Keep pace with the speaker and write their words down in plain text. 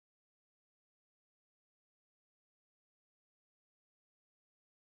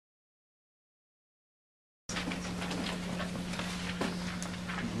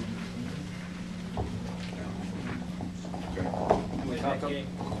way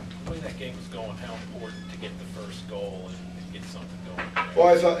that game was going, how important to get the first goal and get something going? Well,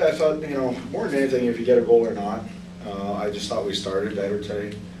 I thought, you know, more than anything, if you get a goal or not, I just thought we started better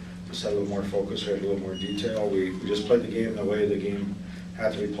today. Just had a little more focus, we had a little more detail. We just played the game the way the game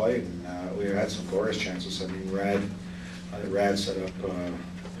had to be played, and we had some glorious chances. I mean, Rad set up you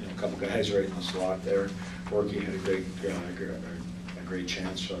know, a couple guys right in the slot there. Borky had a great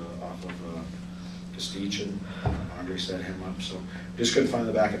chance off of Stich, and Andre set him up. So just couldn't find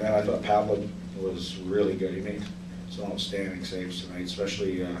the back of that. I thought Pavlik was really good. He made some outstanding saves tonight,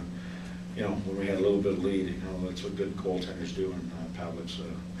 especially you know, when we had a little bit of lead. You know, that's what good goaltenders do, and Pavlik's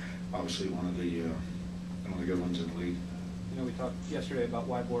obviously one of the good ones in the league. You know, we talked yesterday about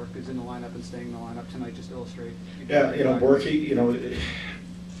why Bork is in the lineup and staying in the lineup tonight. Just illustrate. Yeah, you know, Borky, you know,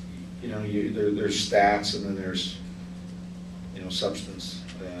 there's stats, and then there's, you know, substance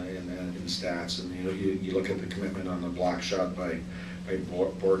in stats, and you know, you look at the commitment on the block shot by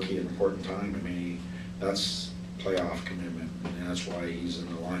Borky at an important time. I mean, that's playoff commitment, and that's why he's in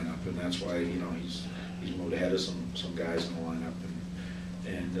the lineup, and that's why, you know, he's moved ahead of some guys in the lineup,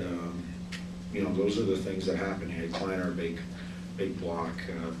 and you know, those are the things that happen. He had Kleiner, a big block.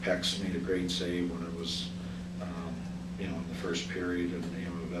 Pex made a great save when it was, you know, in the first period, and you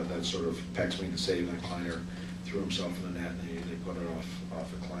know, that sort of Pex made the save, and then Kleiner threw himself in the net, and they put it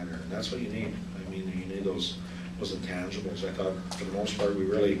off of Kleiner, and that's what you need. I mean, you need those intangibles. I thought for the most part we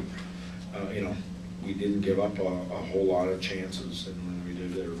really, you know, we didn't give up a whole lot of chances, and when we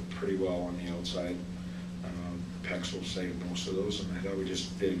did, they were pretty well on the outside. Pexel saved most of those, and I thought we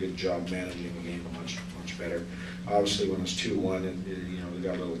just did a good job managing the game much better. Obviously, when it's 2-1, you know, we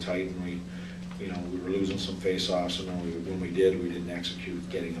got a little tight, and we were losing some face-offs, and then when we did, we didn't execute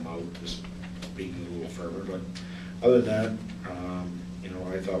getting them out, just being a little firmer. But other than that, you know,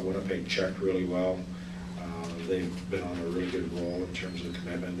 I thought Winnipeg checked really well. They've been on a really good roll in terms of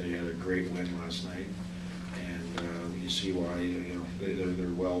commitment. They had a great win last night, and you see why. You know,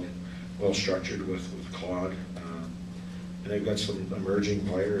 they're well structured with Claude. And they've got some emerging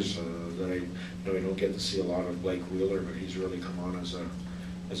players that you know, we don't get to see a lot of. Blake Wheeler, but he's really come on as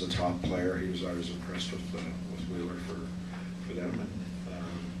a top player. I was impressed with Wheeler for them.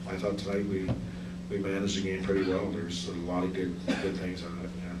 And I thought tonight we managed the game pretty well. There's a lot of good things on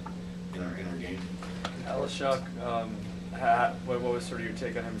it in our game. Alashuk, what was sort of your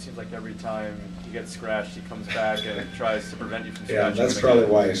take on him? It seems like every time he gets scratched, he comes back and tries to prevent you from scratching. Yeah, that's probably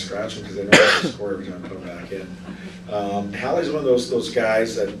why I scratch him, because I know I can score every time I put him back in. Halley's one of those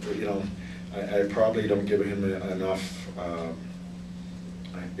guys that, you know, I probably don't give him enough,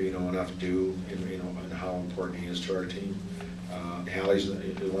 you know, enough due in, you know, and how important he is to our team. Halley's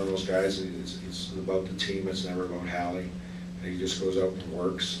one of those guys. It's about the team. It's never about Halley. He just goes out and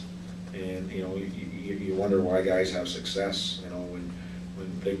works. And you know, you wonder why guys have success. You know, when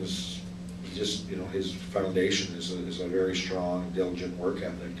things, he just, you know, his foundation is a very strong, diligent work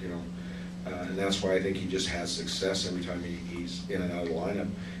ethic. You know, and that's why I think he just has success every time he's in and out of the lineup.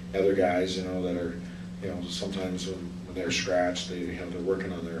 Other guys, you know, that are, you know, sometimes when they're scratched, they're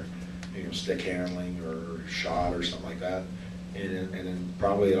working on their, you know, stick handling or shot or something like that. And then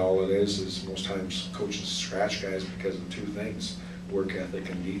probably all it is most times coaches scratch guys because of two things: work ethic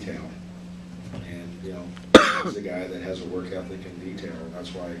and detail. And you know, he's the guy that has a work ethic and detail, and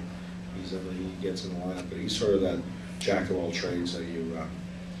that's why he gets in the lineup. But he's sort of that jack of all trades that you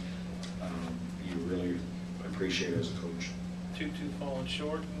really appreciate as a coach. Two falling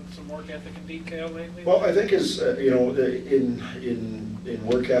short in some work ethic and detail lately? Well, I think you know, in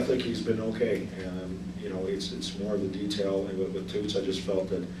work ethic he's been okay. You know, it's more of the detail. And with Toots, I just felt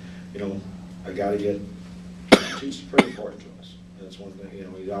that, you know, I got to get. Toots is pretty important to us. That's one thing. You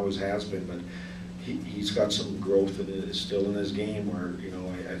know, he always has been, but he's got some growth still in his game where, you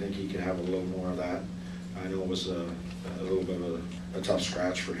know, I think he could have a little more of that. I know it was a little bit of a tough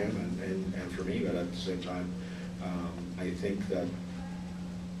scratch for him and for me, but at the same time, I think that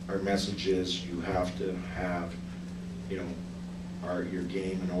our message is you have to have, you know, your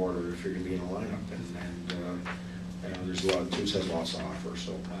game in order if you're going to be in a lineup, and you know, there's a lot. Toots has lots to offer,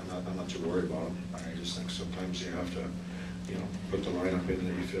 so I'm not too worried about him. I just think sometimes you have to, you know, put the lineup in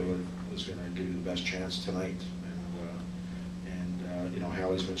that you feel is going to give you the best chance tonight. And you know,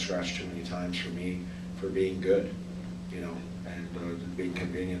 Halley's been scratched too many times for me for being good, you know, and being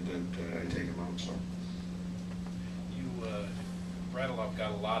convenient that I take him out. So. Radulov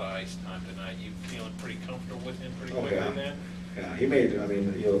got a lot of ice time tonight. You feeling pretty comfortable with him pretty quickly then? Yeah, he made. I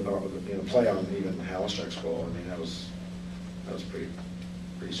mean, you know, play on even Halishuk's goal. I mean, that was pretty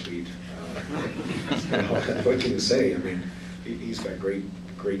sweet. You know, what can you say? I mean, he's got great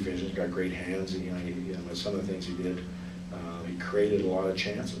vision. He's got great hands. And, you know, some of the things he did, he created a lot of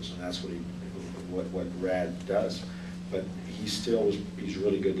chances, and that's what Rad does. But he's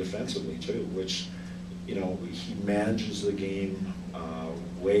really good defensively too, which, you know, he manages the game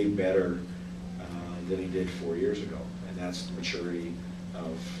way better than he did 4 years ago, and that's the maturity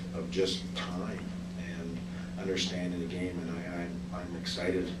of just time and understanding the game. And I'm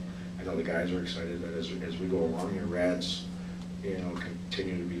excited. I know the guys are excited that as we go along here, Rad's, you know,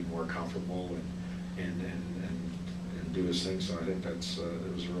 continue to be more comfortable and do his thing. So I think it was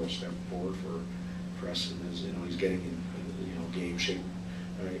a real step forward for us. And as you know, he's getting in, you know, game shape.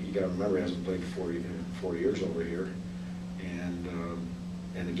 You got to remember, he hasn't played 4 years over here,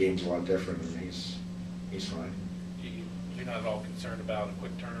 and the game's a lot different. And he's fine. You're not at all concerned about a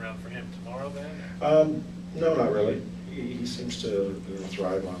quick turnaround for him tomorrow, then? No, not really. He seems to, you know,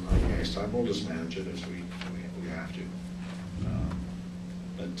 thrive on the ice time. We'll just manage it as we have to.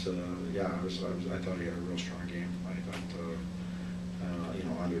 Yeah, I thought he had a real strong game. I thought, you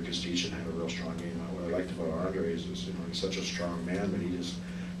know, Andre Kostichin had a real strong game. What I liked about Andre is, you know, he's such a strong man, but he just,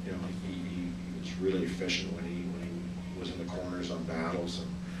 you know, he was really efficient when he was in the corners on battles,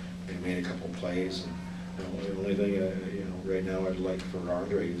 and he made a couple plays. And you know, the only thing, you know, right now I'd like for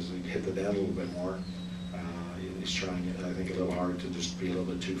Andre is to hit the net a little bit more. He's trying, I think, a little hard to just be a little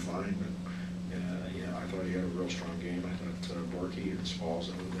bit too fine, but you know, I thought he had a real strong game. I thought Borky and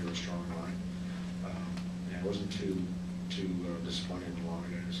Smalls, they were a strong line. Yeah, I wasn't too disappointed in a lot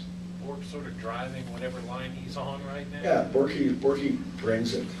of guys. Bork sort of driving whatever line he's on right now? Yeah, Borky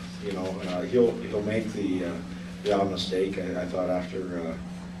brings it. You know, he'll make the odd mistake. I thought after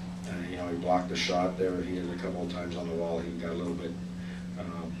you know, he blocked the shot there. He had a couple of times on the wall. He got a little bit.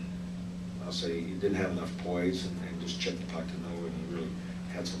 I'll say he didn't have enough poise and just chipped the puck to nowhere, and he really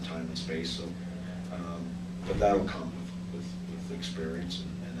had some time and space. So, but that'll come with experience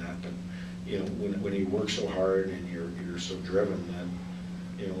and that. But you know, when you work so hard and you're so driven,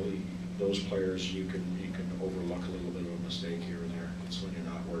 that, you know, those players, you can overlook a little bit of a mistake here and there. It's when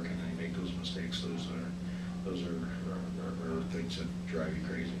you're not working and you make those mistakes. Those are things that drive you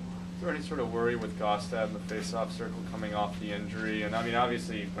crazy. Is there any sort of worry with Gostad in the face-off circle coming off the injury? And I mean,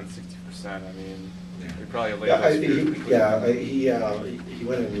 obviously, he went 60%. I mean, he probably laid he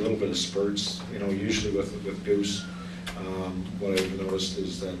went in a little bit of spurts. You know, usually with Goose, what I've noticed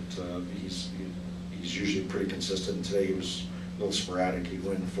is that he's usually pretty consistent. Today he was a little sporadic. He'd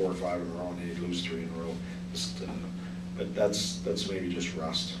win 4 or 5 in a row, and then he'd lose 3 in a row. But that's maybe just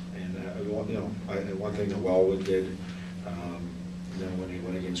rust. And you know, one thing that Wellwood did. Then when he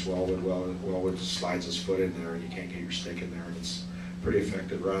went against Wellwood slides his foot in there, and you can't get your stick in there, and it's pretty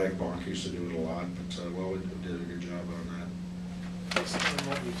effective. Ryak Bonk used to do it a lot, but Wellwood did a good job on that. Based on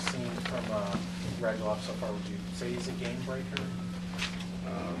what you've seen from Radulov so far, would you say he's a game breaker?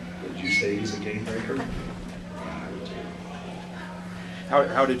 Would you say he's a game breaker?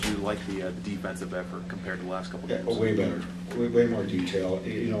 How did you like the defensive effort compared to the last couple of games? Way better, way more detail.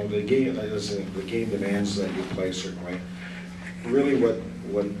 You know, the game demands that you play a certain way. Really, what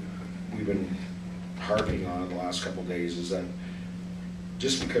we've been harping on the last couple of days is that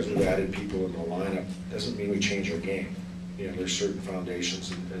just because we've added people in the lineup doesn't mean we change our game. You know, there's certain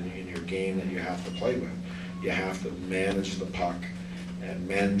foundations in your game that you have to play with. You have to manage the puck and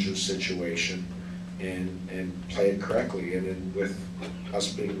manage the situation and play it correctly. And then with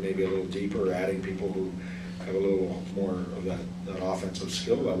us being maybe a little deeper, adding people who have a little more of that offensive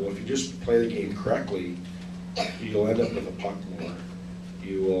skill level, if you just play the game correctly, you'll end up with the puck more.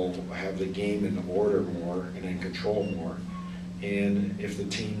 You will have the game in order more and in control more. And if the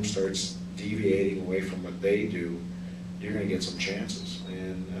team starts deviating away from what they do, you're going to get some chances.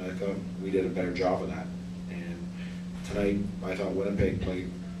 And I thought we did a better job of that. And tonight, I thought Winnipeg played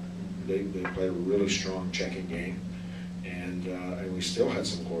a really strong checking game. And we still had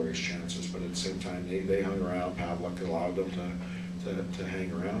some glorious chances, but at the same time, they hung around. Pavlik allowed them to hang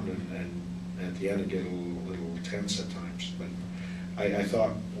around, and at the end it get a little tense at times. But I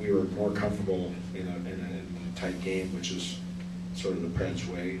thought we were more comfortable in a tight game, which is sort of the Preds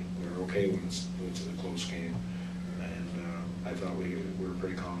way. We're okay when it's a close game, and I thought we were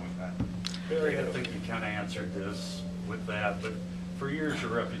pretty calm with that. Barry, I think you kind of answered this with that, but for years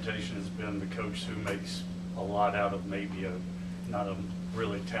your reputation has been the coach who makes a lot out of maybe not a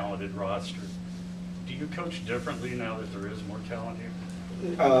really talented roster. Do you coach differently now that there is more talent here?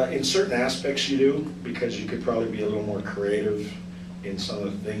 In certain aspects you do, because you could probably be a little more creative in some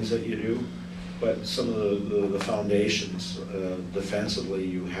of the things that you do, but some of the foundations, defensively,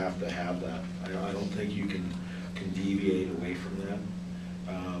 you have to have that. I don't think you can deviate away from that,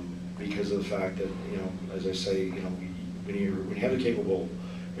 because of the fact that, you know, as I say, you know, when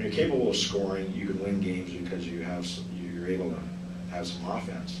you're capable of scoring, you can win games because you're able to have some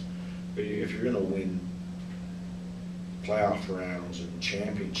offense. But if you're gonna win playoff rounds and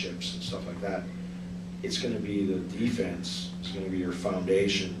championships and stuff like that, it's gonna be the defense, it's gonna be your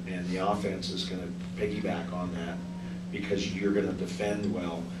foundation, and the offense is gonna piggyback on that, because you're gonna defend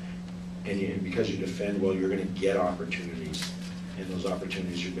well, and because you defend well, you're gonna get opportunities, and those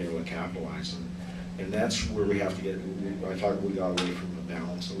opportunities you'll be able to capitalize on. And that's where we have to get, I thought we got away from the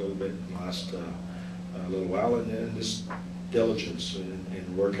balance a little bit in the last little while, and then this diligence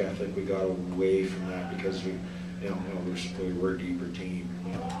and work ethic, we got away from that because we we're a deeper team.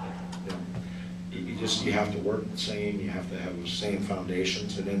 You have to work the same, you have to have the same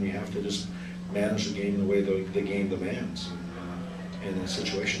foundations, and then you have to just manage the game the way the game demands, and the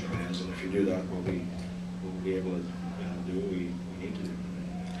situation demands. And if you do that, we'll be able to do what we need to do.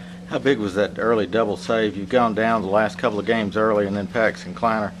 How big was that early double save? You've gone down the last couple of games early, and then Paxton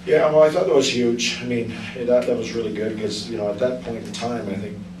Kleiner. Yeah, well, I thought that was huge. I mean, that was really good because at that point in time, I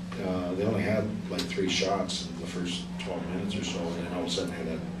think they only had like 3 shots in the first 12 minutes or so, and then all of a sudden they had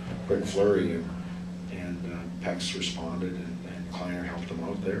that quick flurry, and Pex responded, and Kleiner helped them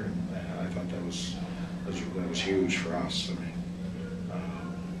out there, and I thought that was huge for us. I mean,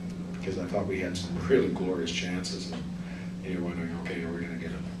 because I thought we had some really glorious chances, and you're wondering, okay, we're going to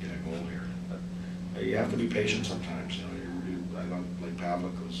get a goal here. But you have to be patient sometimes. I thought like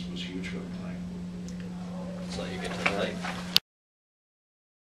Pavlik was huge for the play. So you get to the plate.